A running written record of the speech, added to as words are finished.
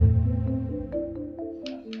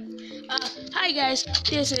Hi guys,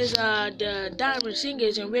 this is the Diamond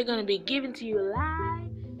Singers, and we're gonna be giving to you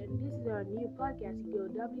live. And this is our new podcast. You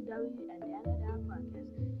go www and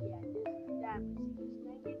podcast.